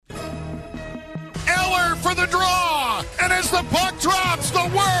for the draw. And as the puck drops, the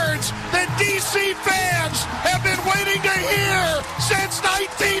words that DC fans have been waiting to hear since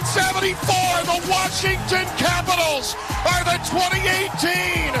 1974, the Washington Capitals are the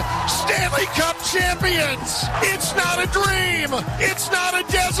 2018 Stanley Cup champions. It's not a dream. It's not a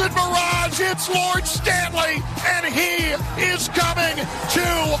desert mirage. It's Lord Stanley, and he is coming to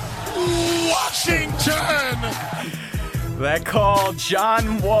Washington. That call,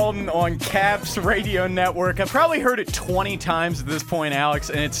 John Walton on Caps Radio Network. I've probably heard it 20 times at this point,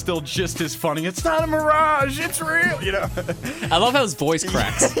 Alex, and it's still just as funny. It's not a mirage, it's real, you know. I love how his voice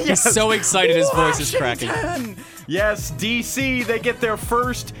cracks. Yes. He's so excited his voice is cracking. Yes, DC, they get their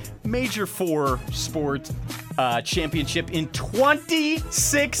first Major Four sports championship in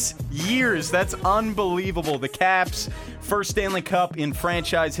 26 years. That's unbelievable. The Caps, first Stanley Cup in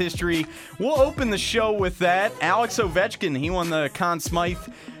franchise history. We'll open the show with that. Alex Ovechkin, he won the Conn Smythe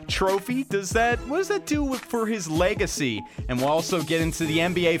Trophy. What does that do for his legacy? And we'll also get into the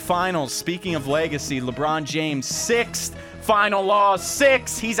NBA Finals. Speaking of legacy, LeBron James, 6th final loss.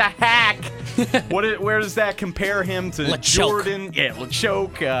 6. He's a hack. Where does that compare him to Jordan? Yeah,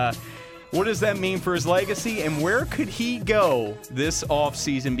 LeChoke. What does that mean for his legacy, and where could he go this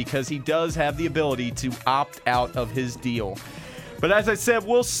offseason, because he does have the ability to opt out of his deal. But as I said,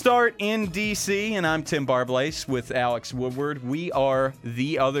 we'll start in D.C., and I'm Tim Barblace with Alex Woodward. We are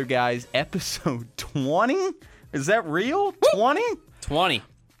The Other Guys, episode 20? Is that real? 20? 20.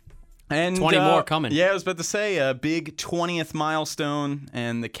 And 20 more coming. Yeah, I was about to say, a big 20th milestone,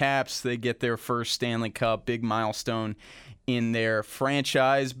 and the Caps, they get their first Stanley Cup, big milestone in their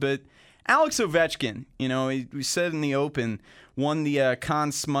franchise. But Alex Ovechkin, you know, we said in the open, won the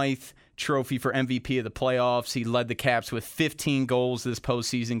Conn Smythe Trophy for MVP of the playoffs. He led the Caps with 15 goals this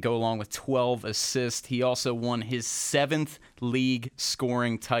postseason, go along with 12 assists. He also won his 7th league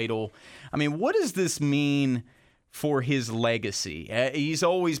scoring title. I mean, what does this mean for his legacy? He's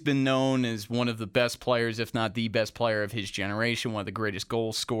always been known as one of the best players, if not the best player of his generation, one of the greatest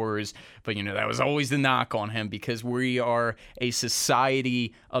goal scorers. But, you know, that was always the knock on him, because we are a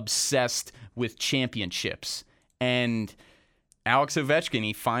society obsessed with championships. And Alex Ovechkin,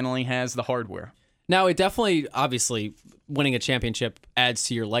 he finally has the hardware. Now, it definitely, obviously, winning a championship adds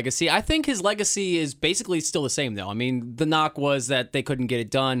to your legacy. I think his legacy is basically still the same, though. I mean, the knock was that they couldn't get it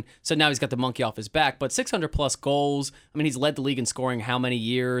done, so now he's got the monkey off his back. But 600-plus goals, I mean, he's led the league in scoring how many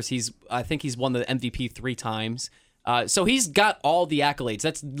years? I think he's won the MVP 3 times. So he's got all the accolades.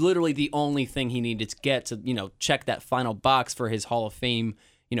 That's literally the only thing he needed to get to, you know, check that final box for his Hall of Fame,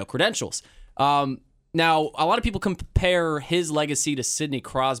 you know, credentials. Now, a lot of people compare his legacy to Sidney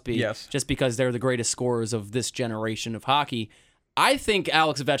Crosby, yes, just because they're the greatest scorers of this generation of hockey. I think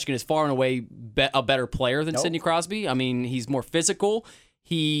Alex Ovechkin is far and away a better player than Sidney Crosby. I mean, he's more physical.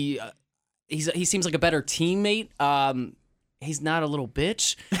 He seems like a better teammate. He's not a little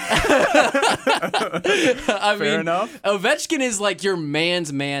bitch. Fair enough. Ovechkin is like your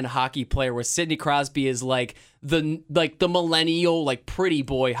man's man hockey player, where Sidney Crosby is like the millennial, like pretty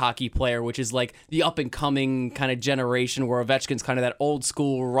boy hockey player, which is like the up and coming kind of generation, where Ovechkin's kind of that old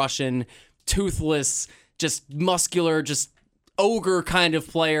school Russian, toothless, just muscular, just ogre kind of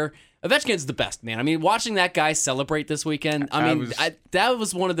player. Ovechkin's the best, man. I mean, watching that guy celebrate this weekend, that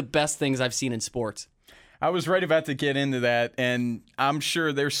was one of the best things I've seen in sports. I was right about to get into that, and I'm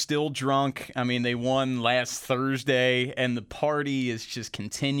sure they're still drunk. I mean, they won last Thursday, and the party is just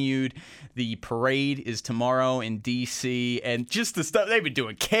continued. The parade is tomorrow in D.C., and just the stuff they've been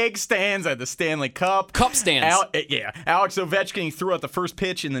doing. Keg stands at the Stanley Cup. Cup stands. Alex Ovechkin, he threw out the first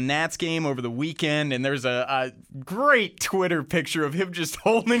pitch in the Nats game over the weekend, and there's a great Twitter picture of him just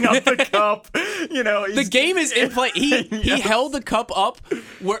holding up the cup. You know, the game is in play. He held the cup up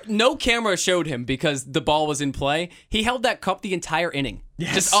where no camera showed him because the ball was in play. He held that cup the entire inning.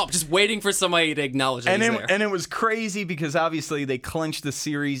 Yes. Just waiting for somebody to acknowledge that he's there. And it was crazy because obviously they clinched the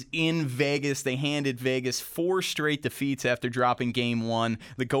series in Vegas. They handed Vegas 4 straight defeats after dropping Game 1.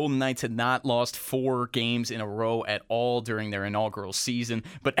 The Golden Knights had not lost 4 games in a row at all during their inaugural season.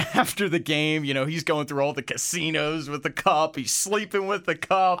 But after the game, you know, he's going through all the casinos with the cup. He's sleeping with the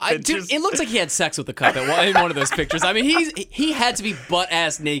cup. It looks like he had sex with the cup in one of those pictures. I mean, he had to be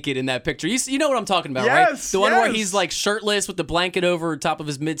butt-ass naked in that picture. You know what I'm talking about, right? The one where he's like shirtless with the blanket over top of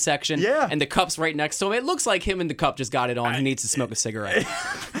his midsection, and the cup's right next to him. It looks like him and the cup just got it on. He needs to smoke a cigarette.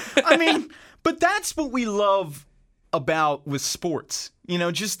 I mean, but that's what we love about with sports. You know,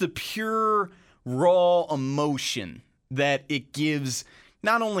 just the pure, raw emotion that it gives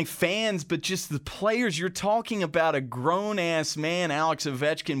not only fans, but just the players. You're talking about a grown-ass man, Alex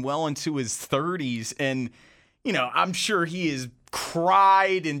Ovechkin, well into his 30s, and, you know, I'm sure he has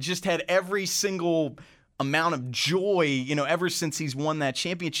cried and just had every single amount of joy, ever since he's won that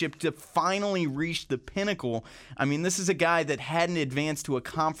championship to finally reach the pinnacle. I mean, this is a guy that hadn't advanced to a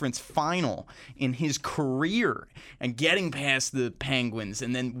conference final in his career and getting past the Penguins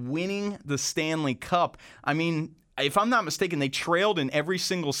and then winning the Stanley Cup. I mean, if I'm not mistaken, they trailed in every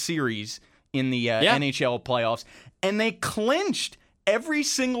single series in the NHL playoffs, and they clinched every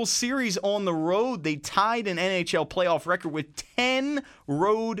single series on the road. They tied an NHL playoff record with 10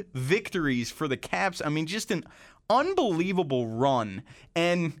 road victories for the Caps. I mean, just an unbelievable run.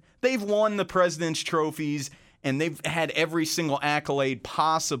 And they've won the President's trophies, and they've had every single accolade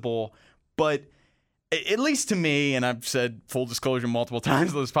possible. But at least to me, and I've said full disclosure multiple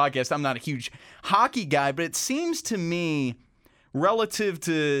times on this podcast, I'm not a huge hockey guy, but it seems to me, relative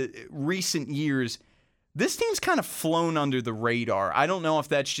to recent years, this team's kind of flown under the radar. I don't know if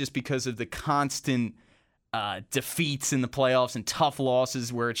that's just because of the constant defeats in the playoffs and tough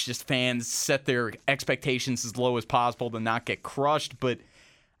losses where it's just fans set their expectations as low as possible to not get crushed. But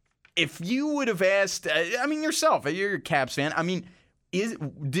if you would have asked, yourself, you're a Caps fan,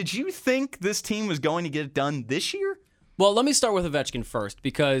 did you think this team was going to get it done this year? Well, let me start with Ovechkin first,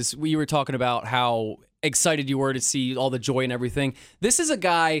 because we were talking about how excited you were to see all the joy and everything. This is a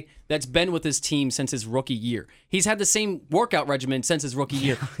guy that's been with his team since his rookie year. He's had the same workout regimen since his rookie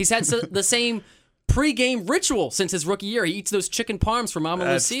year. He's had the same pre-game ritual since his rookie year. He eats those chicken parms from Mama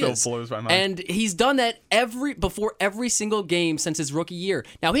Lucia's. That still blows my mind. And he's done that before every single game since his rookie year.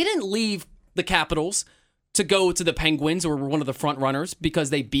 Now, he didn't leave the Capitals to go to the Penguins, or were one of the front runners, because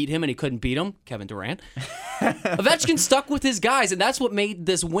they beat him and he couldn't beat them, Kevin Durant. Ovechkin stuck with his guys, and that's what made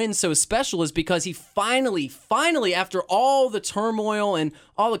this win so special, is because he finally, after all the turmoil and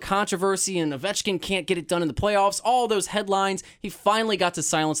all the controversy, and Ovechkin can't get it done in the playoffs, all those headlines, he finally got to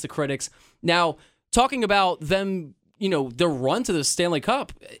silence the critics. Now, talking about them, their run to the Stanley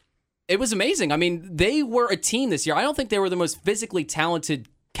Cup, it was amazing. I mean, they were a team this year. I don't think they were the most physically talented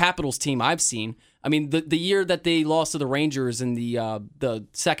Capitals team I've seen. I mean, the year that they lost to the Rangers in the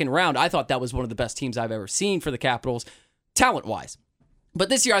second round, I thought that was one of the best teams I've ever seen for the Capitals, talent-wise. But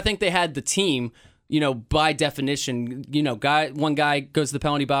this year, I think they had the team, by definition. One guy goes to the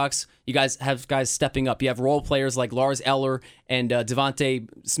penalty box. You guys have guys stepping up. You have role players like Lars Eller and Devontae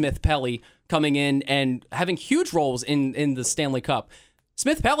Smith-Pelly coming in and having huge roles in the Stanley Cup.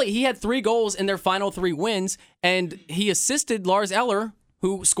 Smith-Pelly, he had 3 goals in their final 3 wins, and he assisted Lars Eller,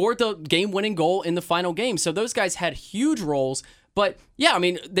 who scored the game-winning goal in the final game. So those guys had huge roles. But, yeah, I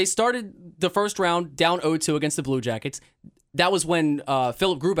mean, they started the first round down 0-2 against the Blue Jackets. That was when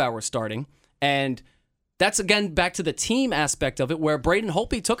Philip Grubauer was starting. And that's, again, back to the team aspect of it, where Braden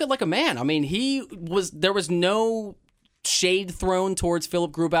Holtby took it like a man. I mean, there was no shade thrown towards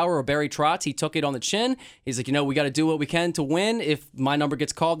Philip Grubauer or Barry Trotz. He took it on the chin. He's like, we got to do what we can to win. If my number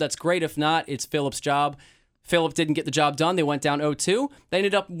gets called, that's great. If not, it's Philip's job. Philip didn't get the job done. They went down 0-2. They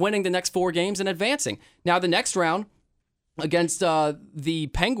ended up winning the next 4 games and advancing. Now, the next round against the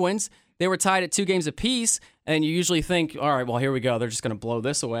Penguins, they were tied at 2 games apiece, and you usually think, all right, well, here we go. They're just going to blow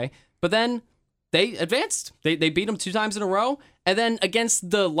this away. But then they advanced. They beat them 2 times in a row. And then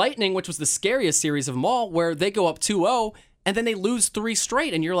against the Lightning, which was the scariest series of them all, where they go up 2-0, and then they lose 3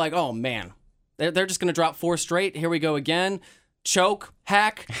 straight, and you're like, oh, man. They're just going to drop 4 straight. Here we go again. Choke,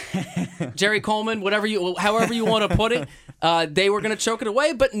 hack, Jerry Coleman, however you want to put it. They were going to choke it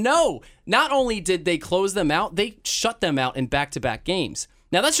away, but no. Not only did they close them out, they shut them out in back-to-back games.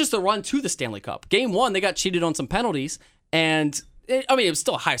 Now, that's just the run to the Stanley Cup. Game 1, they got cheated on some penalties, and it was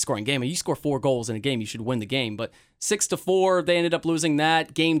still a high-scoring game. You score 4 goals in a game, you should win the game. But 6-4, they ended up losing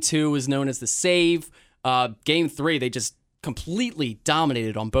that. Game 2 is known as the save. Game 3, they just completely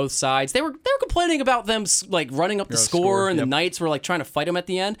dominated on both sides. They were complaining about them running up the score, and the Knights were trying to fight them at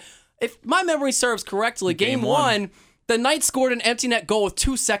the end. If my memory serves correctly, game 1, the Knights scored an empty net goal with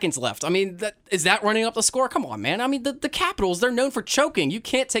 2 seconds left. I mean, is that running up the score? Come on, man. I mean, the Capitals, they're known for choking. You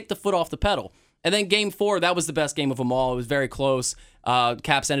can't take the foot off the pedal. And then game 4, that was the best game of them all. It was very close.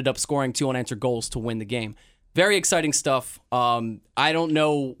 Caps ended up scoring 2 unanswered goals to win the game. Very exciting stuff. I don't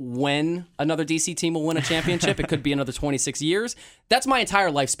know when another DC team will win a championship. It could be another 26 years. That's my entire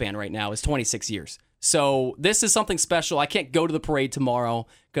lifespan right now, is 26 years. So this is something special. I can't go to the parade tomorrow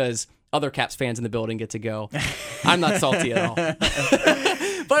because other Caps fans in the building get to go. I'm not salty at all.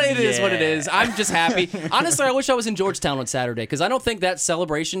 But it is what it is. I'm just happy. Honestly, I wish I was in Georgetown on Saturday because I don't think that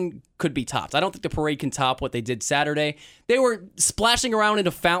celebration could be topped. I don't think the parade can top what they did Saturday. They were splashing around in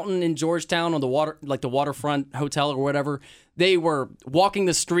a fountain in Georgetown on the water, like the waterfront hotel or whatever. They were walking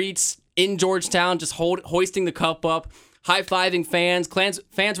the streets in Georgetown, just hoisting the cup up, high-fiving fans.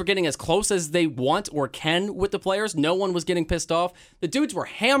 Fans were getting as close as they want or can with the players. No one was getting pissed off. The dudes were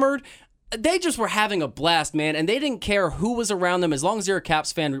hammered. they just were having a blast, man, and they didn't care who was around them. As long as you're a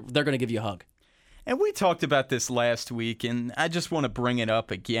Caps fan, they're going to give you a hug. And we talked about this last week, and I just want to bring it up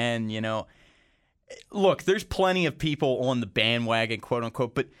again. Look, there's plenty of people on the bandwagon, quote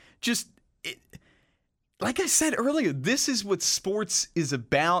unquote, but like I said earlier, this is what sports is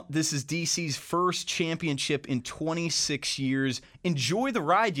about. This is DC's first championship in 26 years. Enjoy the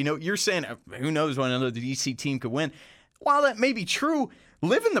ride. You're saying, who knows when another DC team could win. While that may be true,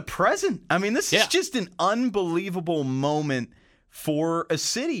 live in the present. I mean, this is just an unbelievable moment for a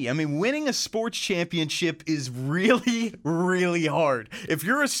city. I mean, winning a sports championship is really, really hard. If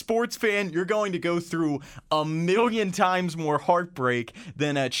you're a sports fan, you're going to go through a million times more heartbreak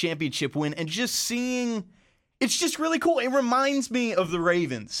than a championship win. And just seeing, it's just really cool. It reminds me of the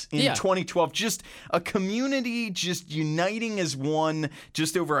Ravens in 2012. Just a community just uniting as one,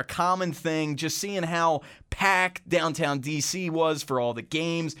 just over a common thing. Just seeing how packed downtown DC was for all the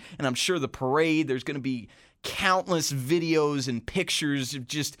games. And I'm sure the parade, there's going to be countless videos and pictures of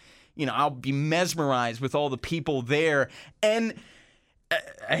just, I'll be mesmerized with all the people there. And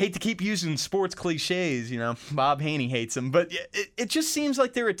I hate to keep using sports cliches, Bob Haney hates them, but it just seems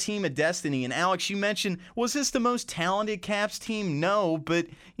like they're a team of destiny. And Alex, you mentioned, was this the most talented Caps team? No, but,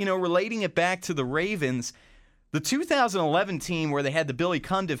 relating it back to the Ravens, the 2011 team where they had the Billy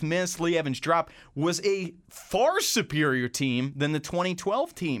Cundiff miss, Lee Evans drop, was a far superior team than the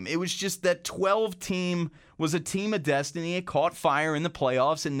 2012 team. It was just that 12 team was a team of destiny. It caught fire in the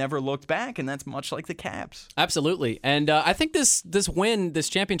playoffs and never looked back, and that's much like the Caps. Absolutely. And I think this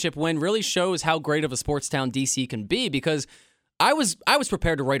championship win, really shows how great of a sports town DC can be, because I was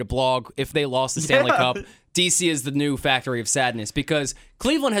prepared to write a blog if they lost the Stanley Cup. DC is the new factory of sadness, because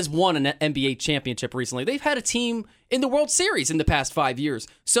Cleveland has won an NBA championship recently. They've had a team in the World Series in the past 5 years.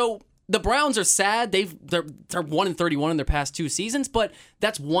 So the Browns are sad. They're 1-31 in their past 2 seasons, but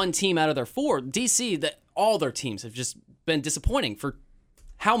that's one team out of their 4. DC, all their teams have just been disappointing for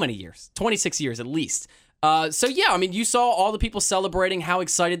how many years? 26 years at least. You saw all the people celebrating how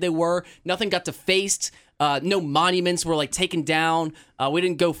excited they were. Nothing got defaced. No monuments were taken down. We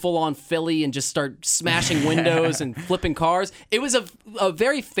didn't go full on Philly and just start smashing windows and flipping cars. It was a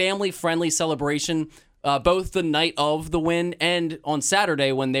very family friendly celebration, both the night of the win and on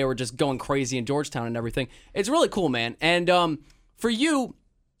Saturday when they were just going crazy in Georgetown and everything. It's really cool, man. And for you,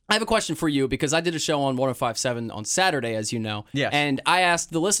 I have a question for you, because I did a show on 105.7 on Saturday, as you know. Yes. And I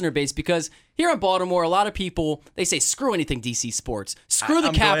asked the listener base, because here in Baltimore, a lot of people, they say, screw anything DC sports. Screw the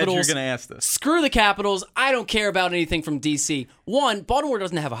Capitals. Glad you're going to ask this. Screw the Capitals. I don't care about anything from DC. One, Baltimore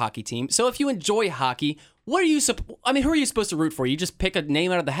doesn't have a hockey team. So if you enjoy hockey, who are you supposed to root for? You just pick a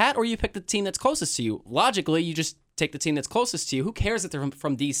name out of the hat, or you pick the team that's closest to you? Logically, you just take the team that's closest to you. Who cares if they're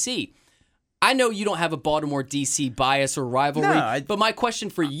from DC? I know you don't have a Baltimore-DC bias or rivalry, but my question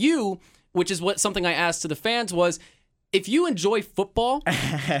for you, which is something I asked to the fans, was, if you enjoy football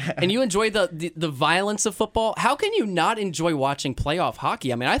and you enjoy the violence of football, how can you not enjoy watching playoff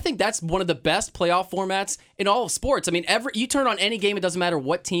hockey? I mean, I think that's one of the best playoff formats in all of sports. I mean, you turn on any game, it doesn't matter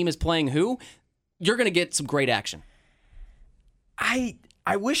what team is playing who, you're going to get some great action. I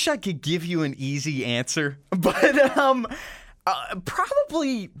wish I could give you an easy answer, but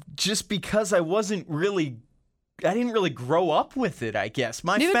probably just because I didn't really grow up with it, I guess.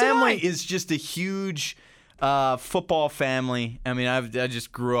 My family is just a huge football family. I mean, I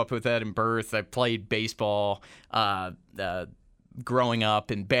just grew up with that in birth. I played baseball growing up,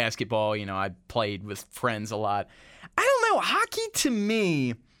 and basketball, I played with friends a lot. I don't know, hockey to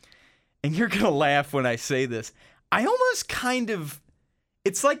me, and you're going to laugh when I say this, I almost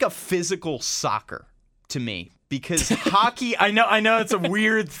it's like a physical soccer to me. Because hockey, I know it's a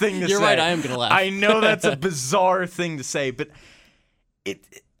weird thing to say. You're right, I am going to laugh. I know that's a bizarre thing to say, but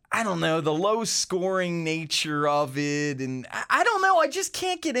I don't know, the low-scoring nature of it, and I don't know, I just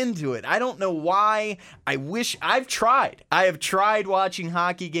can't get into it. I don't know why. I have tried watching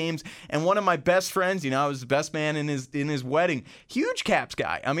hockey games, and one of my best friends, I was the best man in his wedding, huge Caps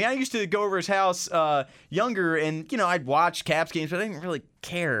guy. I mean, I used to go over his house younger, and, I'd watch Caps games, but I didn't really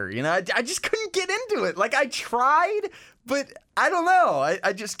care, I just couldn't get into it. I tried, but I don't know.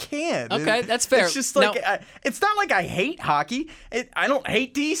 I just can't. Okay, that's fair. It's just it's not like I hate hockey. I don't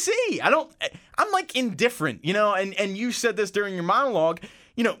hate DC. I'm indifferent, and you said this during your monologue.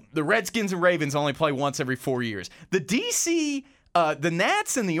 The Redskins and Ravens only play once every 4 years. The DC, the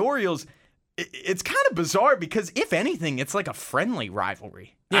Nats and the Orioles, it's kind of bizarre because if anything, it's like a friendly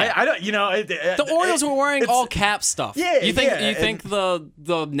rivalry. Yeah. I don't, the Orioles were wearing all Cap stuff. Yeah, you think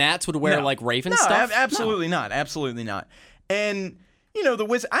the Nats would wear Raven stuff? Absolutely not. Absolutely not. And the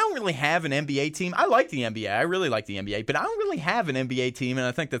Wizards. I don't really have an NBA team. I like the NBA. I really like the NBA, but I don't really have an NBA team, and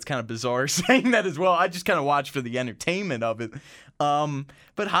I think that's kind of bizarre saying that as well. I just kind of watch for the entertainment of it.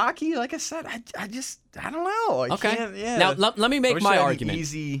 But hockey, like I said, I don't know. I can't. Yeah. Now let me make my argument.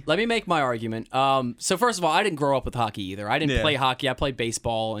 Easy. Let me make my argument. So first of all, I didn't grow up with hockey either. I didn't play hockey. I played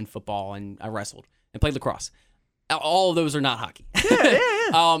baseball and football, and I wrestled and played lacrosse. All of those are not hockey.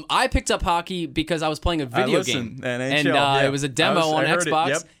 Yeah. I picked up hockey because I was playing a video game, NHL, and it was a demo on Xbox.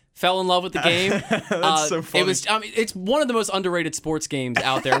 Yep. Fell in love with the game. That's so funny. It was. It's one of the most underrated sports games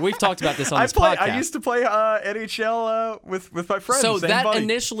out there. We've talked about this on this podcast. I used to play NHL with my friends. So that buddy.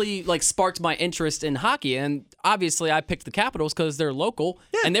 initially sparked my interest in hockey, and obviously I picked the Capitals because they're local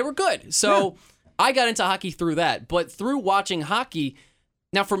and they were good. So I got into hockey through that. But through watching hockey,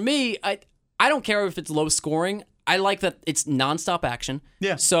 now for me, I don't care if it's low scoring. I like that it's nonstop action.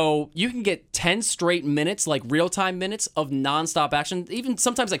 Yeah. So you can get 10 straight minutes, real-time minutes of nonstop action, even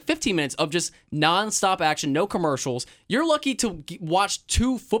sometimes 15 minutes of just nonstop action, no commercials. You're lucky to watch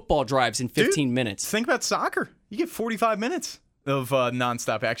 2 football drives in 15 minutes. Think about soccer. You get 45 minutes of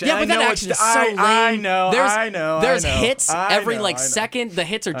nonstop action. Yeah, but that action is so lame. I know. There's hits every second. The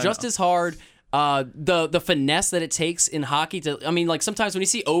hits are just as hard. The finesse that it takes in hockey sometimes when you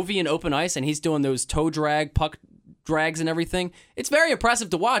see Ovi in open ice and he's doing those toe drag, puck drags and everything, it's very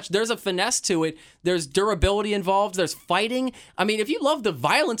impressive to watch. There's a finesse to it. There's durability involved. There's fighting. I mean, if you love the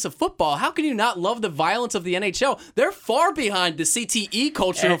violence of football, how can you not love the violence of the NHL? They're far behind the CTE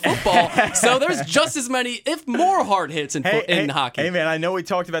culture of football, so there's just as many, if more, hard hits in hockey. Hey, man, I know we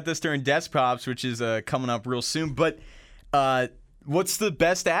talked about this during Desk Pops, which is coming up real soon, but what's the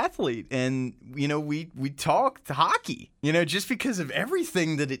best athlete? And, we talked hockey, just because of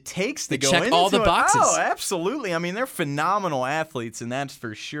everything that it takes to go check all the boxes. Oh, absolutely. I mean, they're phenomenal athletes, and that's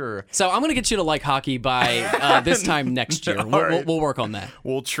for sure. So I'm going to get you to like hockey by this time next year. We'll work on that.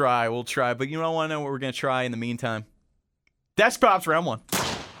 We'll try. But you don't want to know what we're going to try in the meantime? Desk Pops round 1.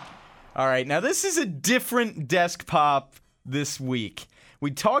 All right, now this is a different Desk Pop this week. We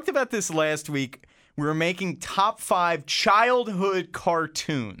talked about this last week. We were making top 5 childhood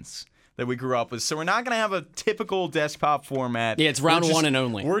cartoons that we grew up with. So we're not going to have a typical Desk Pop format. Yeah, it's round 1 and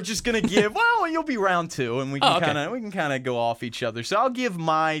only. We're just going to give, you'll be round 2, and we can kind of go off each other. So I'll give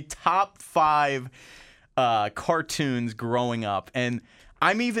my top 5 cartoons growing up. And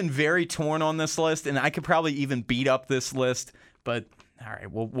I'm even very torn on this list, and I could probably even beat up this list, but all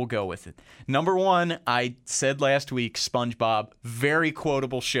right, we'll go with it. Number 1, I said last week, SpongeBob. Very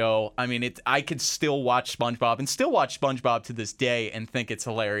quotable show. I mean, I could still watch SpongeBob and still watch SpongeBob to this day and think it's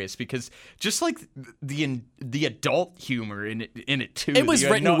hilarious because just like the adult humor in it too. It was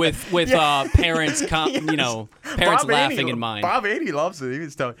written with parents, parents laughing in mind. Bob 80 loves it. He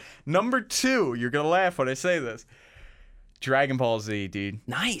was telling. Number 2, you're gonna laugh when I say this. Dragon Ball Z, dude.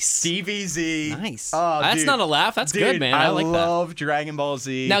 Nice. DBZ. Nice. That's not a laugh. That's good, man. I like that. I love Dragon Ball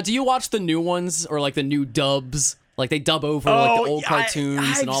Z. Now, do you watch the new ones or the new dubs? They dub over the old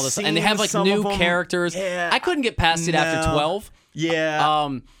cartoons and all this, and they have new characters. Yeah. I couldn't get past it after 12. Yeah.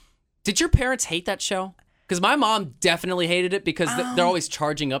 Did your parents hate that show? Because my mom definitely hated it because they're always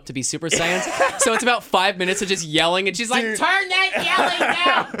charging up to be Super Saiyans. So it's about 5 minutes of just yelling, and she's like, "Turn that yelling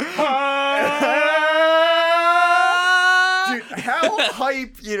down." Dude, how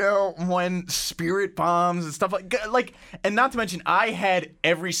hype, when Spirit Bombs and stuff and not to mention, I had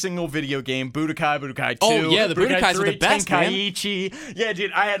every single video game, Budokai 2. Oh, yeah, the Budokais were the best, Tenkaichi. Man. Yeah,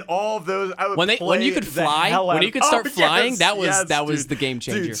 dude, I had all of those. I would when you could fly, when you could start flying, that was the game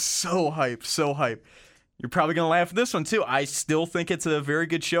changer. Dude, so hype. You're probably going to laugh at this one, too. I still think it's a very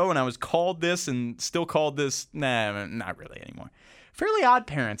good show, and I was called this and still called this. Nah, not really anymore. Fairly Odd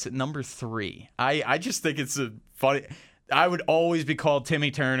Parents at number 3. I just think it's a funny... I would always be called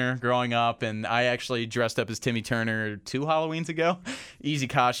Timmy Turner growing up, and I actually dressed up as Timmy Turner 2 Halloweens ago. Easy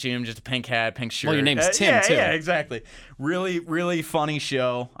costume, just a pink hat, pink shirt. Well, your name is Tim, too. Yeah, exactly. Really, really funny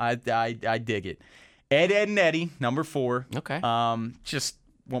show. I dig it. Ed, Edd, and Eddy, number 4. Okay. Just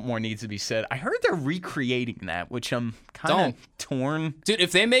what more needs to be said? I heard they're recreating that, which I'm kind of torn. Dude,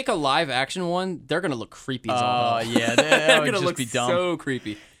 if they make a live action one, they're going to look creepy as all hell. Yeah, they're going to look be dumb. So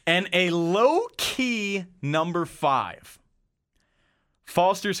creepy. And a low-key number 5.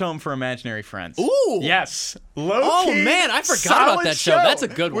 Foster's Home for Imaginary Friends. Ooh. Yes. Low-key. Oh, man, I forgot about that show. That's a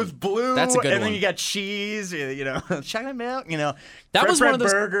good one. With Blue. That's a good one. And then you got chocolate milk, That was one of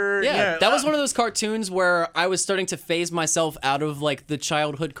those burger. Yeah, that was one of those cartoons where I was starting to phase myself out of the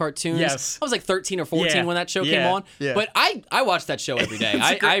childhood cartoons. Yes. I was 13 or 14 when that show came on. Yeah. But I watched that show every day.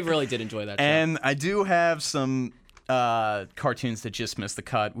 I really did enjoy that show. And I do have some cartoons that just missed the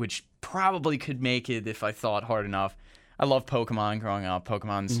cut, which probably could make it if I thought hard enough. I love Pokemon growing up.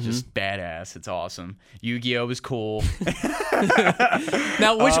 Pokemon's just badass. It's awesome. Yu-Gi-Oh was cool.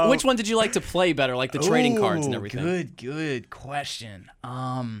 Now, which one did you like to play better, like the trading cards and everything? Good question.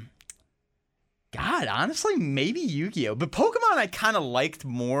 God, honestly, maybe Yu-Gi-Oh! But Pokemon I kind of liked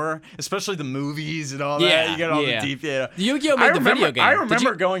more, especially the movies and all that. You get all the deep, Yu-Gi-Oh! Made the video game. I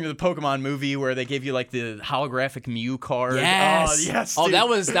remember going to the Pokemon movie where they gave you like the holographic Mew card. Yes. Oh, yes. Oh, dude.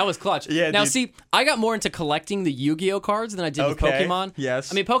 that was clutch. Yeah, now, dude. see, I got more into collecting the Yu-Gi-Oh! Cards than I did with Pokemon.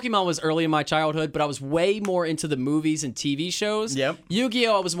 Yes. I mean, Pokemon was early in my childhood, but I was way more into the movies and TV shows. Yep.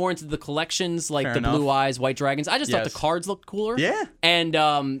 Yu-Gi-Oh! I was more into the collections, like Fair the enough. Blue Eyes, White Dragons. I just thought the cards looked cooler. Yeah. And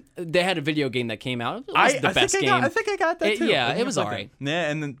they had a video game that came out. It was the best game. I think I got that too. Yeah, it was like alright.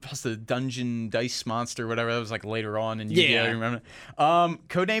 Yeah, and then plus the Dungeon Dice Monster, whatever. That was like later on in Yu-Gi-Oh! You remember?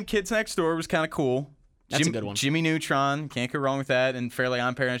 Codename Kids Next Door was kind of cool. That's a good one. Jimmy Neutron, can't go wrong with that. And Fairly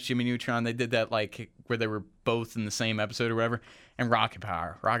Odd Parents, Jimmy Neutron, they did that like where they were both in the same episode or whatever. And Rocket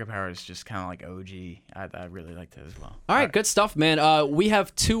Power. Rocket Power is just kind of like OG. I really liked it as well. All right, good stuff, man. We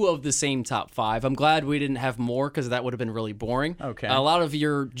have 2 of the same top 5. I'm glad we didn't have more because that would have been really boring. Okay. A lot of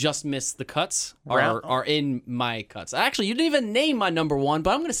your just missed the cuts are in my cuts. Actually, you didn't even name my number 1,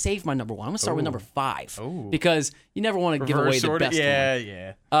 but I'm going to save my number 1. I'm going to start with number 5 because you never want to give away the best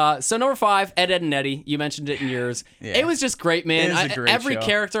one. Yeah. So number 5, Ed, Edd and Eddy. You mentioned it in yours. Yeah. It was just great, man. It is a great every show.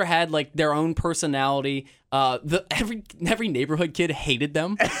 character had like their own personality. Every neighborhood kid hated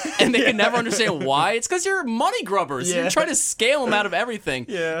them, and they could never understand why. It's because you're money grubbers. Yeah. You're trying to scale them out of everything.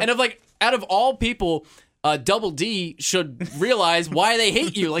 Yeah. And out of all people, Double D should realize why they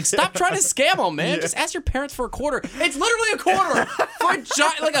hate you. Like, stop trying to scam them, man. Yeah. Just ask your parents for a quarter. It's literally a quarter for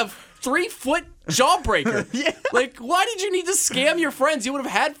a like a 3-foot jawbreaker. Yeah. Like, why did you need to scam your friends? You would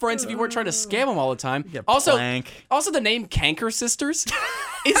have had friends if you weren't trying to scam them all the time. Yeah, Also, plank. the name Canker Sisters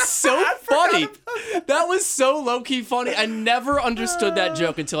is so funny. That was so low-key funny. I never understood that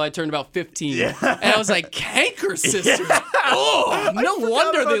joke until I turned about 15. Yeah. And I was like, Canker Sisters? Oh, no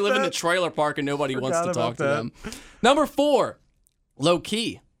wonder they live in the that. trailer park and nobody wants to Forgot talk to about them. Number 4,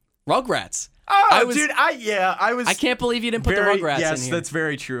 low-key, Rugrats. Oh, I was- dude, I was. I can't believe you didn't put the Rugrats in Yes, here. that's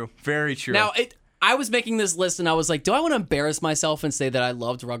very true. Very true. Now, I was making this list and I was like, do I want to embarrass myself and say that I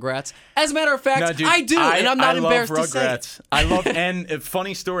loved Rugrats? As a matter of fact, No, dude, I do, and I'm not embarrassed love to say it. Rugrats. I love, and a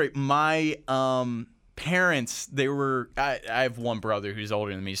funny story, my parents, they were, I have one brother who's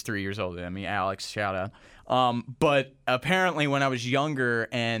older than me. He's 3 years older than me, Alex, shout out. But apparently when I was younger,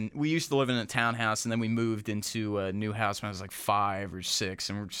 and we used to live in a townhouse, and then we moved into a new house when I was like 5 or 6,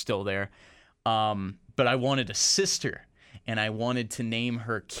 and we're still there. But I wanted a sister. And I wanted to name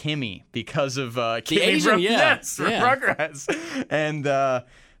her Kimmy because of Kimmy Asian, from, yeah. from Rugrats. And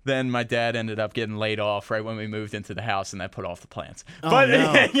then my dad ended up getting laid off right when we moved into the house, and that put off the plans. But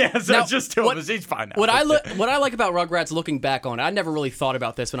no. yeah, so Now, it's just 2 of us. He's fine now. What I like about Rugrats, looking back on it, I never really thought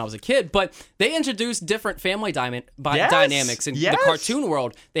about this when I was a kid, but they introduced different family dynamics in the cartoon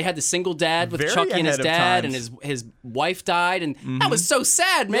world. They had the single dad with Very Chucky and his ahead of dad, and times. his wife died, and that was so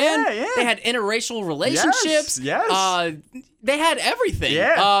sad, man. Yeah, yeah. They had interracial relationships. Yes. They had everything.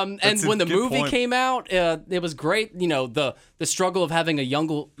 Yeah, And that's a when the good movie point. came out, it was great. You know, the struggle of having a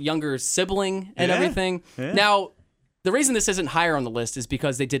younger sibling and Yeah, everything. yeah. Now, the reason this isn't higher on the list is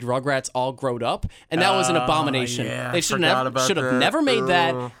because they did Rugrats all growed up, and that was an abomination. yeah, They should forgot about have that. never made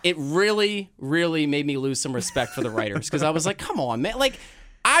that. It really, really made me lose some respect for the writers because I was like, come on, man. Like,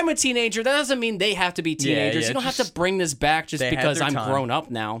 I'm a teenager. That doesn't mean they have to be teenagers. yeah, You don't have just- to bring this back just they had because their I'm time. grown up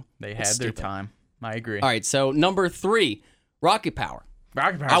now. They It's had their stupid. time. I agree. All right, so number 3, Rocket Power.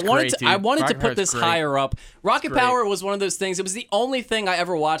 Rocket I Power's wanted great, to dude. I wanted Rocket to put Power's this great. higher up. Rocket great. Power was one of those things. It was the only thing I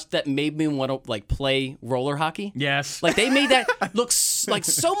ever watched that made me want to like play roller hockey. Yes. Like they made that look like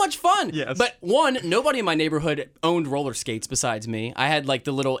so much fun. Yes. But one, nobody in my neighborhood owned roller skates besides me. I had like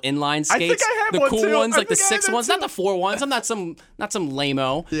the little inline I think skates, I had the one, cool too. ones, I like the think I had 6 that, ones, too. not the 4 ones. I'm not some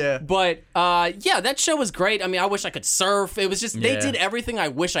lame-o. Yeah. But yeah, that show was great. I mean, I wish I could surf. It was just they Yeah. did everything I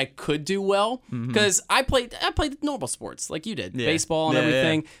wish I could do well because I played normal sports like you did, Yeah. baseball and Yeah, yeah.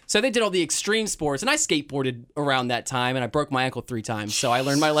 everything. So they did all the extreme sports, and I skateboarded around that time, and I broke my ankle 3 times, so I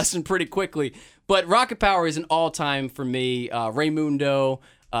learned my lesson pretty quickly. But Rocket Power is an all-time for me. Raymundo,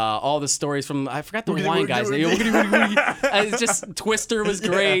 all the stories from I forgot the Hawaiian guy's name. It's just Twister was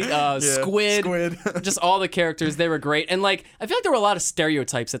great. Squid, just all the characters, they were great. And like I feel like there were a lot of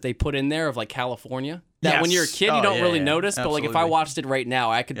stereotypes that they put in there of like California. That when you're a Yes. kid, you Oh, don't yeah, really yeah. notice, but like if I Absolutely. watched it right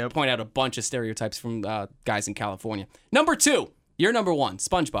now, I could point out a bunch of stereotypes from guys in California. Number 2, you're number 1,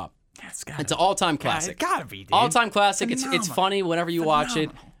 SpongeBob. It's an all-time classic. It gotta be, dude. All-time classic. It's Phenomenal. funny whenever you watch it.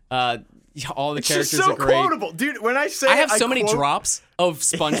 All the It's characters just so are great. quotable, dude. When I say I have so quote, many drops of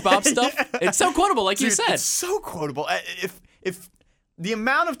SpongeBob stuff. It's so quotable, like you dude, said. It's so quotable. If the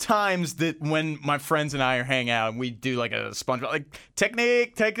amount of times that when my friends and I are hanging out and we do like a SpongeBob, like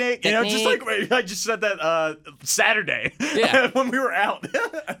technique, you know, just like I just said that Saturday, when we were out,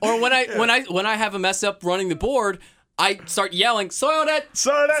 or when I have a mess up running the board, I start yelling, soiled it.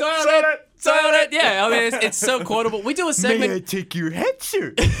 Yeah, I mean, it's so quotable. We do a segment. May I take your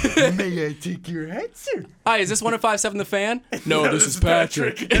headset? May I take your headset? Hi, is this 105.7 The Fan? No, this is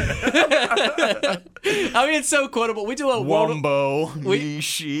Patrick. I mean, it's so quotable. We do a Wumbo,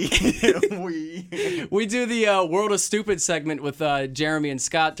 we do the World of Stupid segment with Jeremy and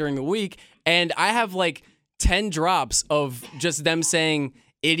Scott during the week, and I have like 10 drops of just them saying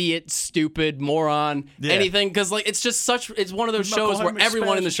idiot, stupid, moron, anything, because like it's one of those shows where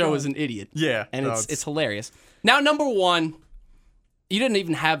everyone in the show is an idiot. Yeah, and it's hilarious. Now, number one, you didn't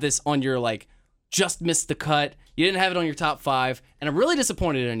even have this on your like just missed the cut. You didn't have it on your top 5, and I'm really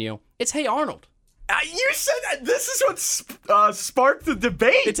disappointed in you. It's Hey Arnold. You said that this is what sparked the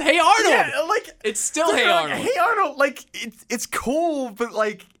debate. It's Hey Arnold. Yeah, like it's still Hey Arnold. Hey Arnold, like it's cool, but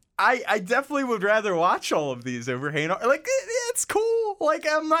like I definitely would rather watch all of these over Hey Arnold. Like it's cool. Like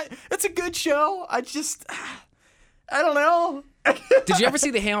it's a good show. I don't know. Did you ever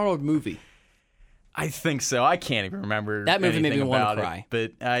see the Hey Arnold movie? I think so. I can't even remember. That movie made me want to cry. cry.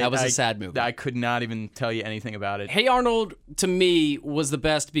 But that was a sad movie. I could not even tell you anything about it. Hey Arnold, to me, was the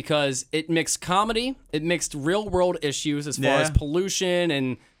best because it mixed comedy, it mixed real world issues as far as pollution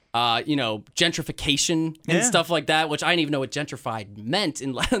and gentrification and stuff like that, which I didn't even know what gentrified meant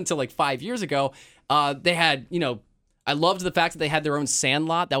until like 5 years ago. They had, I loved the fact that they had their own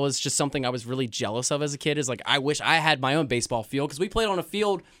sandlot. That was just something I was really jealous of as a kid. Is like, I wish I had my own baseball field because we played on a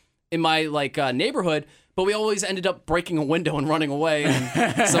field in my neighborhood, but we always ended up breaking a window and running away.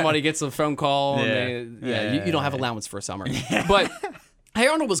 And somebody gets a phone call. And you don't have allowance for a summer. But Hey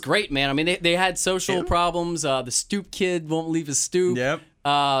Arnold was great, man. I mean, they had social problems. The stoop kid won't leave his stoop. Yep.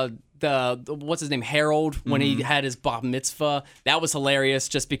 The what's his name, Harold, when he had his bar mitzvah, that was hilarious.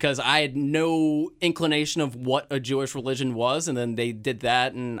 Just because I had no inclination of what a Jewish religion was, and then they did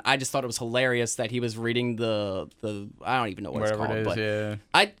that, and I just thought it was hilarious that he was reading the I don't even know what Whatever it's called, it is,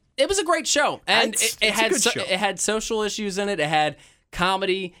 but it was a great show, and it had social issues in it. It had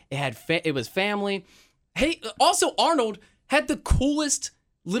comedy. It was family. Hey, also Arnold had the coolest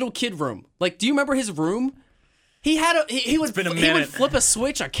little kid room. Like, do you remember his room? He had he would flip a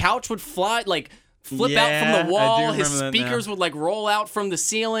switch, a couch would fly, like flip out from the wall. His speakers would like roll out from the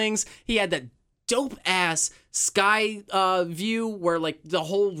ceilings. He had that dope ass sky view where like the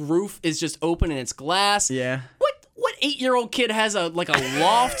whole roof is just open and it's glass. Yeah. What 8-year-old kid has a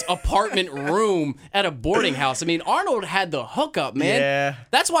loft apartment room at a boarding house? I mean, Arnold had the hookup, man. Yeah.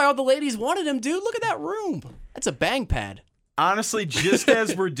 That's why all the ladies wanted him, dude. Look at that room. That's a bang pad. Honestly, just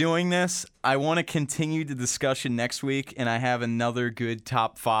as we're doing this, I want to continue the discussion next week, and I have another good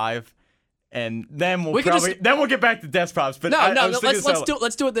top 5, and then we'll get back to desk props. But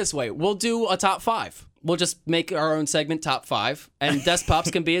let's do it this way. We'll do a top 5. We'll just make our own segment top 5, and desk props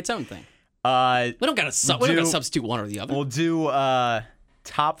can be its own thing. We don't gotta substitute one or the other. We'll do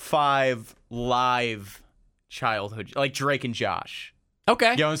top 5 live childhood, like Drake and Josh.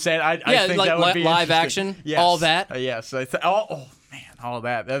 Okay. You know what I'm saying? I think like that would be live action, yes. all that. Yes. Oh man, all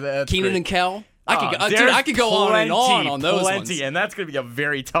that. That's Keenan great. and Kel. I could go on those ones. And that's going to be a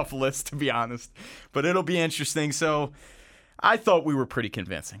very tough list, to be honest. But it'll be interesting. So I thought we were pretty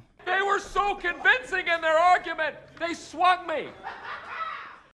convincing. They were so convincing in their argument, they swung me.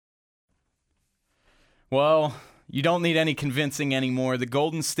 Well, you don't need any convincing anymore. The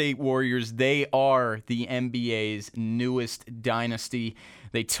Golden State Warriors, they are the NBA's newest dynasty.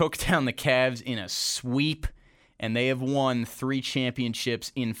 They took down the Cavs in a sweep, and they have won 3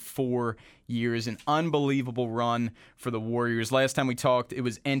 championships in 4 years. An unbelievable run for the Warriors. Last time we talked, it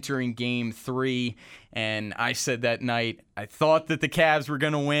was entering Game 3, and I said that night, I thought that the Cavs were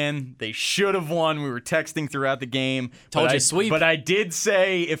going to win. They should have won. We were texting throughout the game. Told you sweep. But I did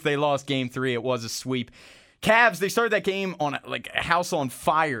say if they lost Game 3, it was a sweep. Cavs, they started that game on like a house on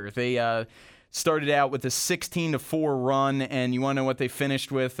fire. They started out with a 16-4 run, and you want to know what they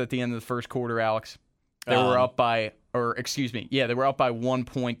finished with at the end of the first quarter, Alex? They were up by, they were up by 1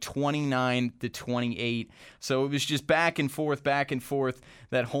 point, 29-28. So it was just back and forth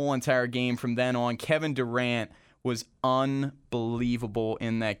that whole entire game from then on. Kevin Durant was unbelievable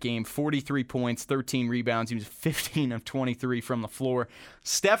in that game. 43 points, 13 rebounds. He was 15 of 23 from the floor.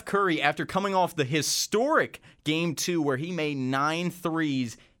 Steph Curry, after coming off the historic Game 2 where he made 9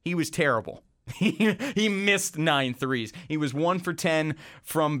 threes, he was terrible. He missed 9 threes. He was 1 for 10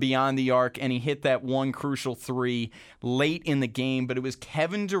 from beyond the arc, and he hit that one crucial three late in the game. But it was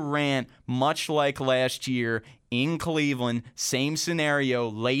Kevin Durant, much like last year in Cleveland, same scenario,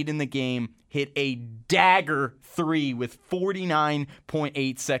 late in the game, hit a dagger three with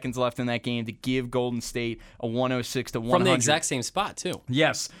 49.8 seconds left in that game to give Golden State a 106 to 100. From the exact same spot, too.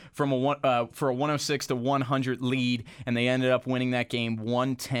 Yes, for a 106 to 100 lead, and they ended up winning that game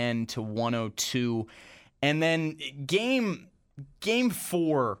 110 to 102. And then game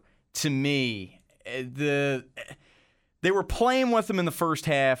 4, to me, they were playing with them in the first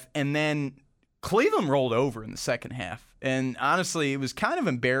half, and then Cleveland rolled over in the second half. And honestly, it was kind of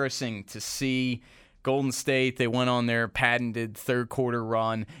embarrassing to see Golden State. They went on their patented third quarter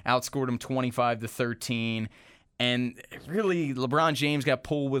run, outscored them 25-13. And really, LeBron James got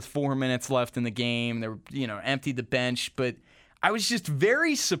pulled with 4 minutes left in the game. They were, emptied the bench. But I was just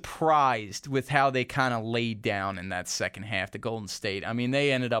very surprised with how they kind of laid down in that second half to Golden State. I mean,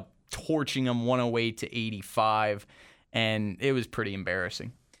 they ended up torching them 108-85, and it was pretty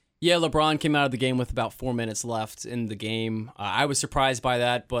embarrassing. Yeah, LeBron came out of the game with about 4 minutes left in the game. I was surprised by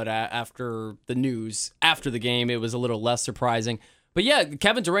that, but after the news, after the game, it was a little less surprising. But yeah,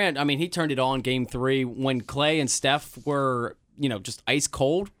 Kevin Durant, I mean, he turned it on game 3 when Clay and Steph were, just ice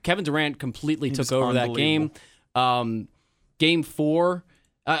cold. Kevin Durant completely took over that game. Game 4,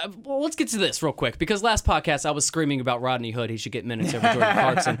 well, let's get to this real quick, because last podcast I was screaming about Rodney Hood. He should get minutes over Jordan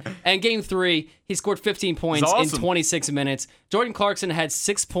Clarkson. And game 3, he scored 15 points in 26 minutes. Jordan Clarkson had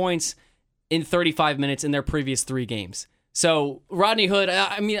 6 points in 35 minutes in their previous 3 games. So Rodney Hood,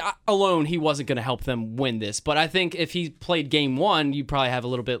 alone, he wasn't going to help them win this. But I think if he played game 1, you'd probably have a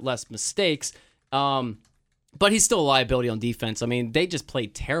little bit less mistakes. But he's still a liability on defense. I mean, they just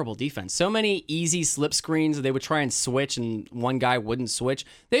played terrible defense. So many easy slip screens. They would try and switch, and one guy wouldn't switch.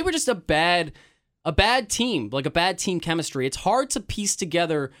 They were just a bad team, like a bad team chemistry. It's hard to piece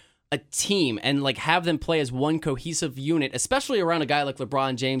together a team and have them play as one cohesive unit, especially around a guy like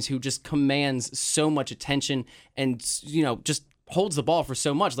LeBron James, who just commands so much attention and just holds the ball for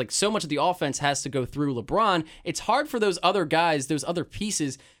so much. So much of the offense has to go through LeBron. It's hard for those other guys, those other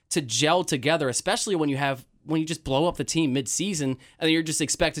pieces, to gel together, especially when you just blow up the team mid-season and you're just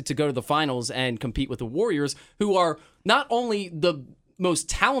expected to go to the finals and compete with the Warriors, who are not only the most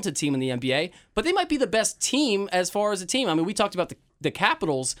talented team in the NBA, but they might be the best team as far as a team. I mean, we talked about the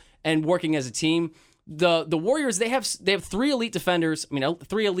Capitals and working as a team. The Warriors, they have 3 elite defenders,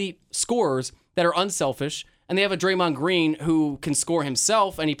 3 elite scorers that are unselfish, and they have a Draymond Green who can score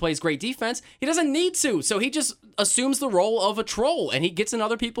himself, and he plays great defense. He doesn't need to, so he just assumes the role of a troll, and he gets in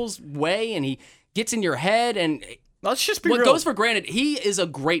other people's way, and he gets in your head, and let's just be real. What goes for granted, he is a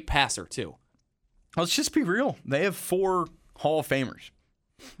great passer, too. Let's just be real. They have 4 Hall of Famers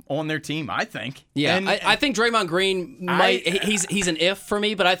on their team, I think. Yeah, and I think Draymond Green he's an if for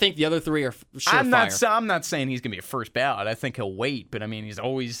me, but I think the other 3 are surefire. I'm not saying he's going to be a first ballot. I think he'll wait, but he's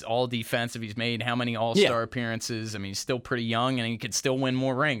always all defensive. He's made how many All-Star appearances? He's still pretty young, and he could still win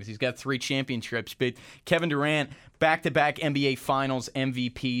more rings. He's got 3 championships, but Kevin Durant, back-to-back NBA Finals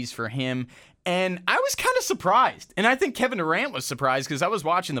MVPs for him. And I was kind of surprised. And I think Kevin Durant was surprised because I was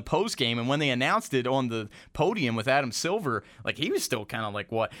watching the postgame, and when they announced it on the podium with Adam Silver, he was still kind of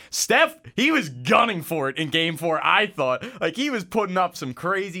what? Steph, he was gunning for it in game 4, I thought. He was putting up some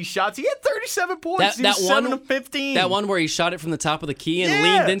crazy shots. He had 37 points. He was 7 of 15. That one where he shot it from the top of the key and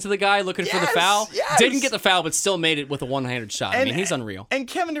leaned into the guy looking for the foul. Yes. Didn't get the foul, but still made it with a one-handed shot. He's unreal. And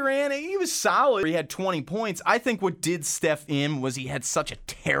Kevin Durant, he was solid. He had 20 points. I think what did Steph in was he had such a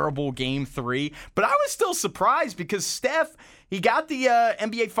terrible game 3. But I was still surprised because Steph, he got the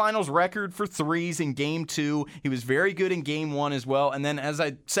NBA Finals record for threes in Game 2. He was very good in Game 1 as well. And then, as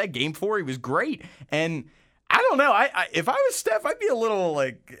I said, Game 4, he was great. And I don't know. If I was Steph, I'd be a little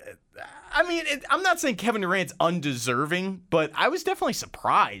I'm not saying Kevin Durant's undeserving, but I was definitely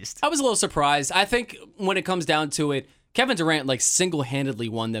surprised. I was a little surprised. I think when it comes down to it, Kevin Durant single-handedly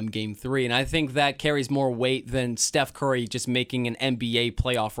won them game 3, and I think that carries more weight than Steph Curry just making an NBA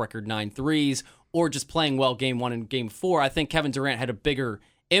playoff record 9 threes or just playing well game 1 and game 4. I think Kevin Durant had a bigger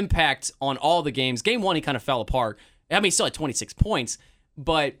impact on all the games. Game 1, he kind of fell apart. He still had 26 points,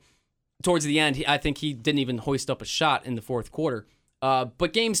 but towards the end, I think he didn't even hoist up a shot in the fourth quarter.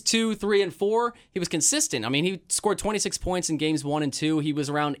 But games 2, 3, and 4, he was consistent. He scored 26 points in games 1 and 2. He was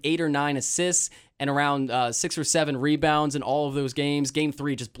around 8 or 9 assists and around 6 or 7 rebounds in all of those games. Game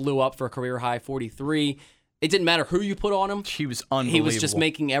 3 just blew up for a career-high 43. It didn't matter who you put on him. He was unbelievable. He was just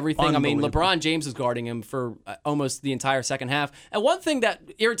making everything. LeBron James was guarding him for almost the entire second half. And one thing that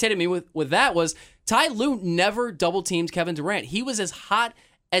irritated me with that was Ty Lue never double-teamed Kevin Durant. He was as hot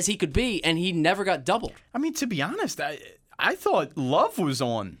as he could be, and he never got doubled. I mean, to be honest, I thought Love was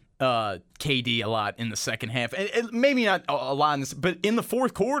on KD a lot in the second half. And maybe not a lot in this, but in the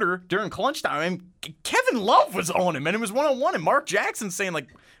fourth quarter during clutch time, I mean, Kevin Love was on him, and it was one-on-one, and Mark Jackson saying, like,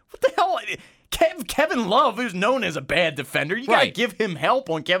 what the hell? Kevin Love, who's known as a bad defender, you got to give him help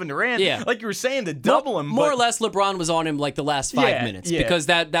on Kevin Durant. Yeah. Like you were saying, to double him. More or less, LeBron was on him like the last 5 minutes because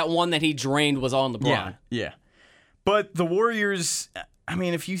that one that he drained was on LeBron. Yeah. But the Warriors, I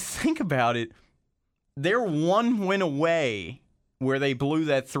mean, if you think about it, they're one win away where they blew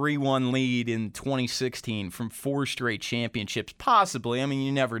that 3-1 lead in 2016 from 4 straight championships, possibly. I mean,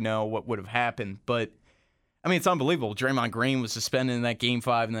 you never know what would have happened, but I mean, it's unbelievable. Draymond Green was suspended in that Game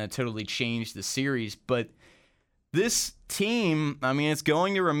 5, and that totally changed the series. But this team, I mean, it's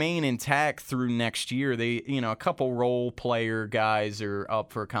going to remain intact through next year. They, a couple role player guys are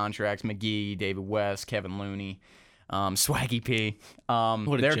up for contracts. McGee, David West, Kevin Looney, Swaggy P.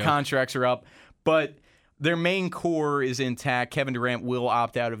 Their contracts are up. But their main core is intact. Kevin Durant will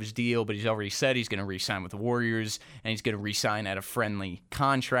opt out of his deal, but he's already said he's going to re-sign with the Warriors, and he's going to re-sign at a friendly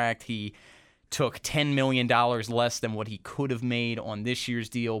contract. He took $10 million less than what he could have made on this year's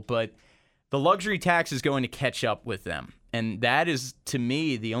deal, but the luxury tax is going to catch up with them. And that is, to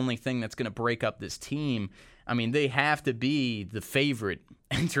me, the only thing that's going to break up this team. I mean, they have to be the favorite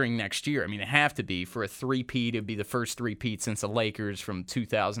entering next year. I mean, they have to be. For a three-peat, it would be the first three-peat since the Lakers from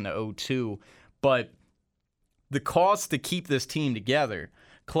 2000 to 2002. But the cost to keep this team together,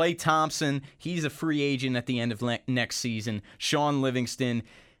 Klay Thompson, he's a free agent at the end of next season. Sean Livingston,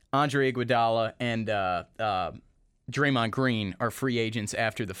 Andre Iguodala, and Draymond Green are free agents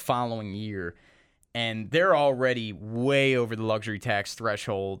after the following year, and they're already way over the luxury tax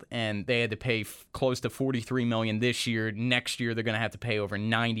threshold, and they had to pay close to $43 million this year. Next year, they're going to have to pay over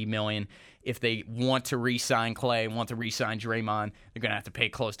 $90 million. If they want to re-sign Klay, want to re-sign Draymond, they're going to have to pay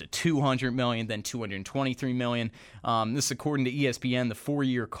close to $200 million, then $223 million. This, according to ESPN, the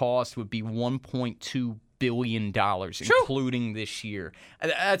 4-year cost would be $1.2 billion, including this year.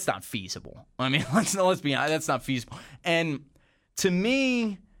 That's not feasible. I mean, let's be honest, that's not feasible. And to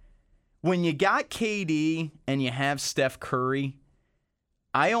me, when you got KD and you have Steph Curry,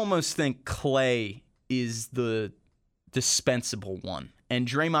 I almost think Klay is the dispensable one. And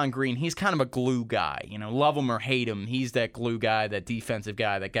Draymond Green, he's kind of a glue guy. Love him or hate him, he's that glue guy, that defensive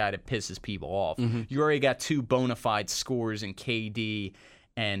guy, that guy that pisses people off. Mm-hmm. You already got 2 bona fide scorers in KD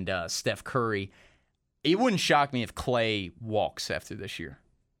and Steph Curry. It wouldn't shock me if Klay walks after this year.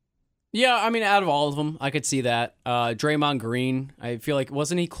 Yeah, I mean, out of all of them, I could see that. Draymond Green, I feel like,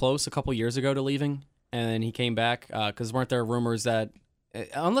 wasn't he close a couple years ago to leaving? And then he came back? Because weren't there rumors that,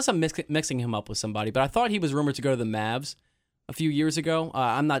 unless I'm mixing him up with somebody, but I thought he was rumored to go to the Mavs a few years ago.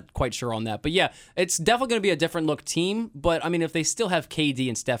 I'm not quite sure on that. But yeah, it's definitely going to be a different look team. But I mean, if they still have KD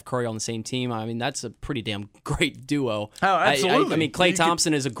and Steph Curry on the same team, I mean, that's a pretty damn great duo. Oh, absolutely. I mean, Klay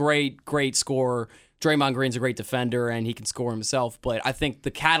Thompson is a great scorer. Draymond Green's a great defender, and he can score himself. But I think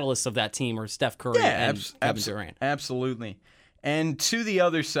the catalysts of that team are Steph Curry and Kevin Durant. Absolutely. And to the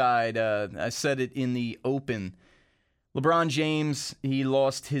other side, I said it in the open, LeBron James, he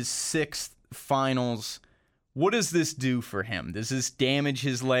lost his 6th finals. What does this do for him? Does this damage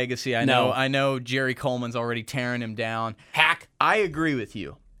his legacy? I know Jerry Coleman's already tearing him down. Hack. I agree with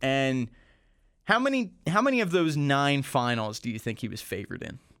you. And how many of those 9 finals do you think he was favored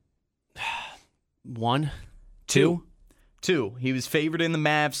in? 1, 2. 2. He was favored in the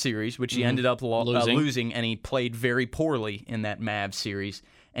Mavs series, which he ended up losing, and he played very poorly in that Mavs series.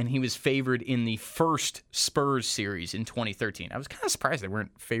 And he was favored in the first Spurs series in 2013. I was kind of surprised they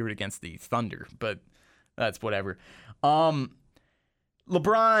weren't favored against the Thunder, but that's whatever. LeBron,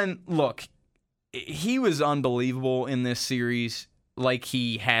 look, he was unbelievable in this series, like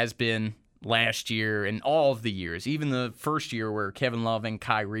he has been last year and all of the years, even the first year where Kevin Love and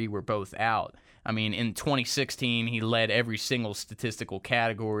Kyrie were both out. I mean, in 2016, he led every single statistical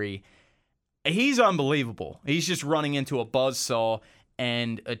category. He's unbelievable. He's just running into a buzzsaw,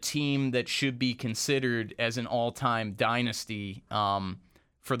 and a team that should be considered as an all-time dynasty.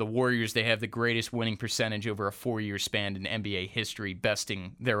 For the Warriors, they have the greatest winning percentage over a 4-year span in NBA history,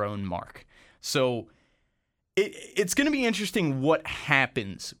 besting their own mark. So it's going to be interesting what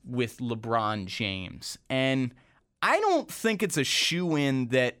happens with LeBron James. And I don't think it's a shoo-in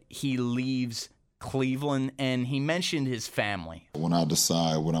that he leaves Cleveland, and he mentioned his family. When I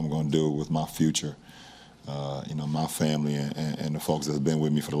decide what I'm going to do with my future, my family and the folks that have been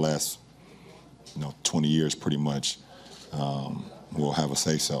with me for the last, 20 years pretty much, will have a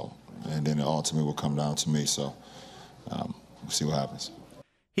say-so. And then it ultimately will come down to me, so we'll see what happens.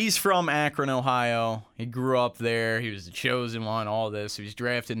 He's from Akron, Ohio. He grew up there. He was the chosen one, all this. He was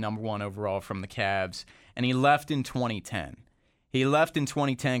drafted number 1 overall from the Cavs, and he left in 2010. He left in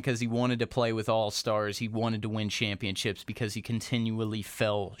 2010 because he wanted to play with all-stars. He wanted to win championships because he continually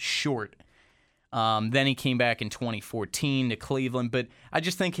fell short. Then he came back in 2014 to Cleveland, but I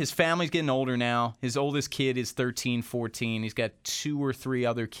just think his family's getting older now. His oldest kid is 13, 14. He's got 2 or 3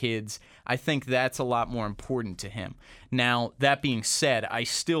 other kids. I think that's a lot more important to him. Now, that being said, I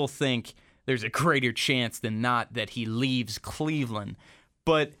still think there's a greater chance than not that he leaves Cleveland.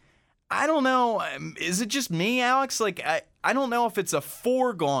 But I don't know. Is it just me, Alex? Like, I don't know if it's a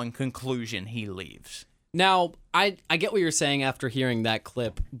foregone conclusion he leaves. Now, I get what you're saying after hearing that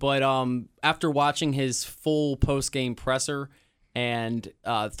clip, but after watching his full post-game presser and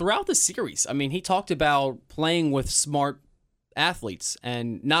throughout the series, I mean, he talked about playing with smart athletes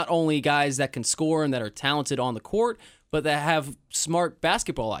and not only guys that can score and that are talented on the court, but that have smart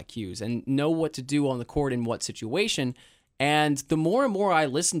basketball IQs and know what to do on the court in what situation. And the more and more I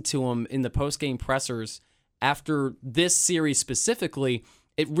listened to him in the post-game pressers after this series specifically,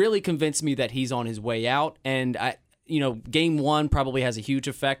 it really convinced me that he's on his way out. And Game 1 probably has a huge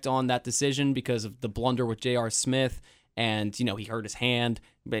effect on that decision because of the blunder with J.R. Smith. And, he hurt his hand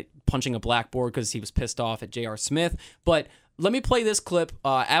punching a blackboard because he was pissed off at J.R. Smith. But let me play this clip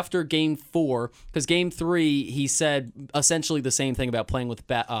after Game 4, because Game 3, he said essentially the same thing about playing with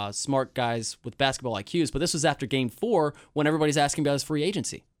smart guys with basketball IQs. But this was after Game 4 when everybody's asking about his free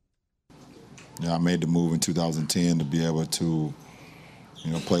agency. I made the move in 2010 to be able to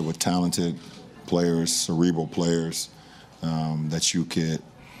play with talented players, cerebral players, that you could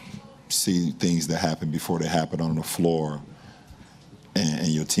see things that happen before they happen on the floor, and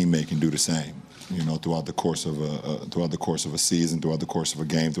your teammate can do the same. Throughout the course of a season, throughout the course of a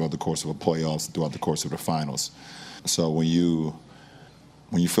game, throughout the course of a playoffs, throughout the course of the finals. So when you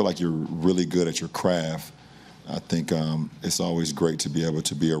feel like you're really good at your craft, I think it's always great to be able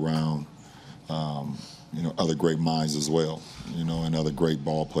to be around other great minds as well, and other great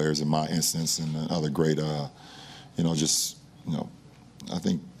ball players in my instance, and other great, I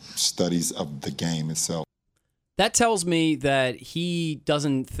think studies of the game itself. That tells me that he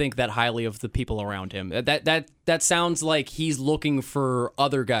doesn't think that highly of the people around him. That sounds like he's looking for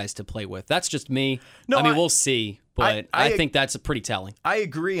other guys to play with. That's just me. No, we'll see, but I think that's pretty telling. I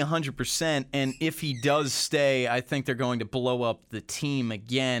agree 100%, and if he does stay, I think they're going to blow up the team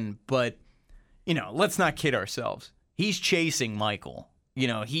again, but let's not kid ourselves. He's chasing Michael.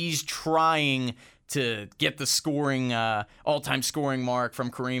 He's trying to get the scoring, all-time scoring mark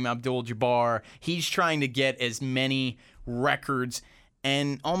from Kareem Abdul-Jabbar. He's trying to get as many records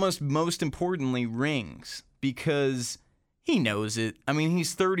and almost most importantly, rings, because he knows it. I mean,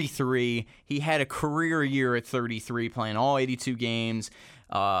 he's 33. He had a career year at 33, playing all 82 games.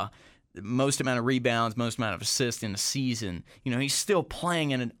 Most amount of rebounds, most amount of assists in a season. He's still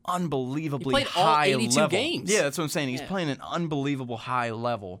playing at an unbelievably high level. He played all 82 games. Yeah, that's what I'm saying. He's playing at an unbelievable high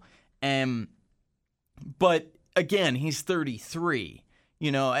level. But again, he's 33.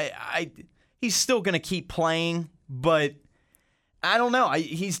 He's still going to keep playing, but I don't know.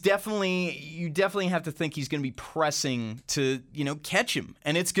 You definitely have to think he's going to be pressing to, catch him.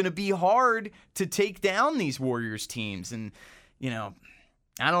 And it's going to be hard to take down these Warriors teams. And,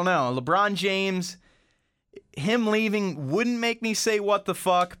 I don't know. LeBron James, him leaving wouldn't make me say what the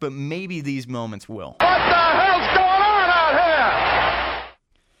fuck, but maybe these moments will. What the hell's going on out here?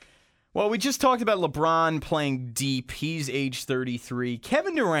 Well, we just talked about LeBron playing deep. He's age 33.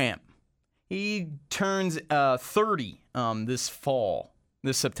 Kevin Durant, he turns 30 this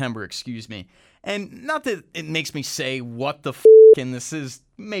September, excuse me. And not that it makes me say what the and this is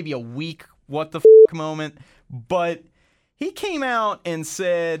maybe a weak what the moment, but he came out and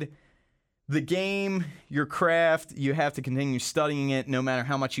said, the game, your craft, you have to continue studying it no matter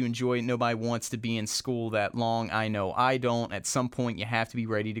how much you enjoy it. Nobody wants to be in school that long. I know I don't. At some point, you have to be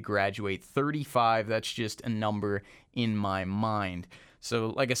ready to graduate. 35, that's just a number in my mind.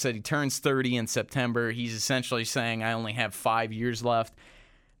 So, like I said, he turns 30 in September. He's essentially saying, I only have 5 years left.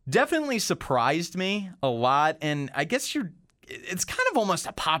 Definitely surprised me a lot, and I guess it's kind of almost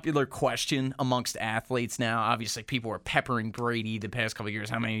a popular question amongst athletes now. Obviously, people are peppering Brady the past couple of years.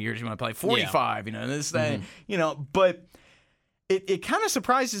 How many years you want to play? 45, this, that, but it kind of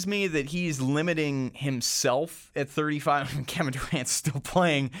surprises me that he's limiting himself at 35. Kevin Durant's still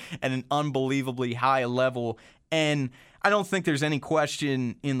playing at an unbelievably high level, and I don't think there's any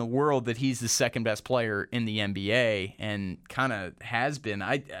question in the world that he's the second best player in the NBA, and kind of has been.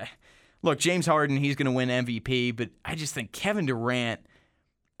 Look, James Harden, he's going to win MVP, but I just think Kevin Durant,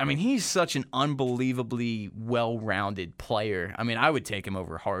 I mean, he's such an unbelievably well-rounded player. I mean, I would take him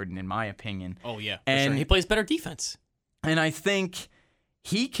over Harden, in my opinion. Oh, yeah. And sure. He plays better defense. And I think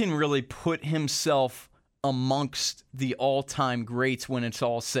he can really put himself amongst the all-time greats when it's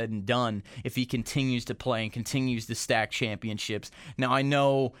all said and done if he continues to play and continues to stack championships. Now, I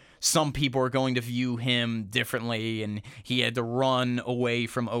know some people are going to view him differently, and he had to run away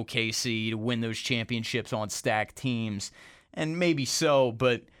from OKC to win those championships on stacked teams, and maybe so,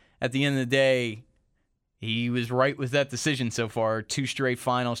 but at the end of the day, he was right with that decision so far. 2 straight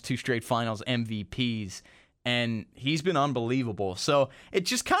finals MVPs. And he's been unbelievable. So it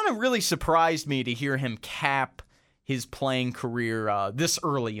just kind of really surprised me to hear him cap his playing career this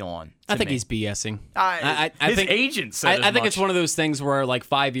early on. I think he's BSing. His agent said I think it's one of those things where like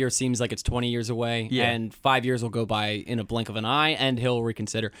 5 years seems like it's 20 years away, and 5 years will go by in a blink of an eye, and he'll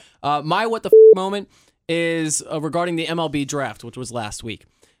reconsider. My what the moment is regarding the MLB draft, which was last week.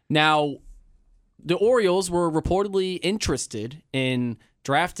 Now, the Orioles were reportedly interested in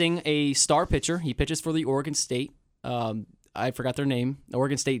drafting a star pitcher. He pitches for the Oregon State. I forgot their name.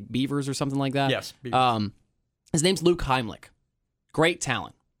 Oregon State Beavers or something like that. Yes. Beavers. His name's Luke Heimlich. Great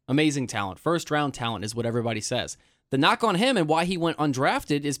talent. Amazing talent. First-round talent is what everybody says. The knock on him and why he went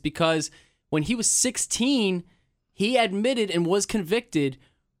undrafted is because when he was 16, he admitted and was convicted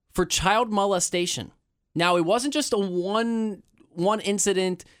for child molestation. Now, it wasn't just a one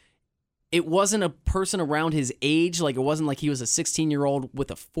incident. It wasn't a person around his age. Like, it wasn't like he was a 16-year-old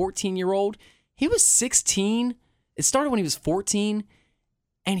with a 14-year-old. He was 16. It started when he was 14,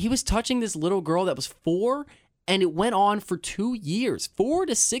 and he was touching this little girl that was 4, and it went on for 2 years. 4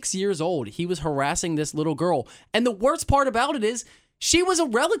 to 6 years old, he was harassing this little girl. And the worst part about it is she was a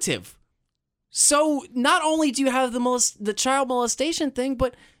relative. So not only do you have the child molestation thing,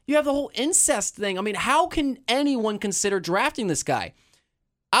 but you have the whole incest thing. I mean, how can anyone consider drafting this guy?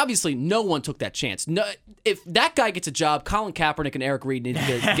 Obviously, no one took that chance. No, if that guy gets a job, Colin Kaepernick and Eric Reed need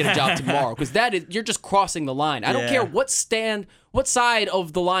to get a job tomorrow, because you're just crossing the line. I don't care what side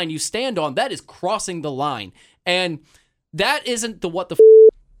of the line you stand on. That is crossing the line, and that isn't the what the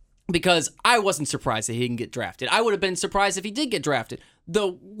because I wasn't surprised that he didn't get drafted. I would have been surprised if he did get drafted. The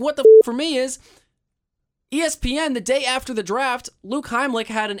what the for me is ESPN the day after the draft. Luke Heimlich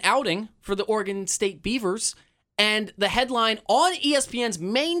had an outing for the Oregon State Beavers. And the headline on ESPN's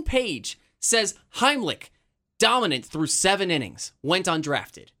main page says, Heimlich, dominant through 7 innings, went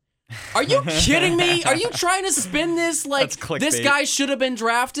undrafted. Are you kidding me? Are you trying to spin this like this guy should have been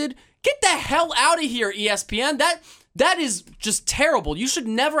drafted? Get the hell out of here, ESPN. That is just terrible. You should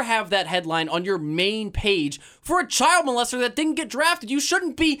never have that headline on your main page for a child molester that didn't get drafted. You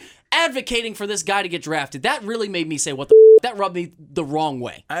shouldn't be advocating for this guy to get drafted. That really made me say, what the that rubbed me the wrong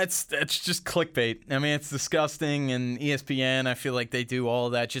way. It's just clickbait. I mean, it's disgusting, and ESPN, I feel like they do all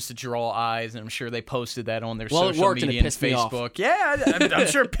of that just to draw eyes, and I'm sure they posted that on their social media and Facebook. Yeah, I'm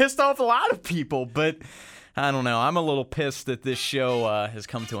sure it pissed off a lot of people, but I don't know. I'm a little pissed that this show has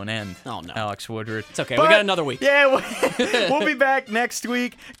come to an end. Oh, no. Alex Woodward. It's okay. We got another week. Yeah, we'll be back next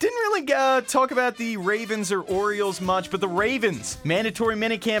week. Didn't really talk about the Ravens or Orioles much, but the Ravens mandatory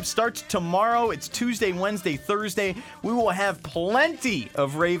minicamp starts tomorrow. It's Tuesday, Wednesday, Thursday. We will have plenty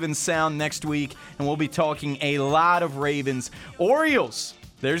of Ravens sound next week, and we'll be talking a lot of Ravens. Orioles,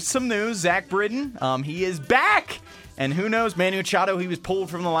 there's some news. Zach Britton, he is back. And who knows, Manu Machado, he was pulled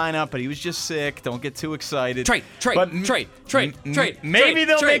from the lineup, but he was just sick. Don't get too excited. Trade. Maybe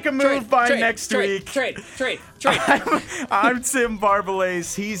they'll make a move by next week. Trade. I'm Tim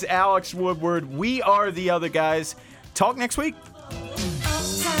Barbalaise. He's Alex Woodward. We are the other guys. Talk next week.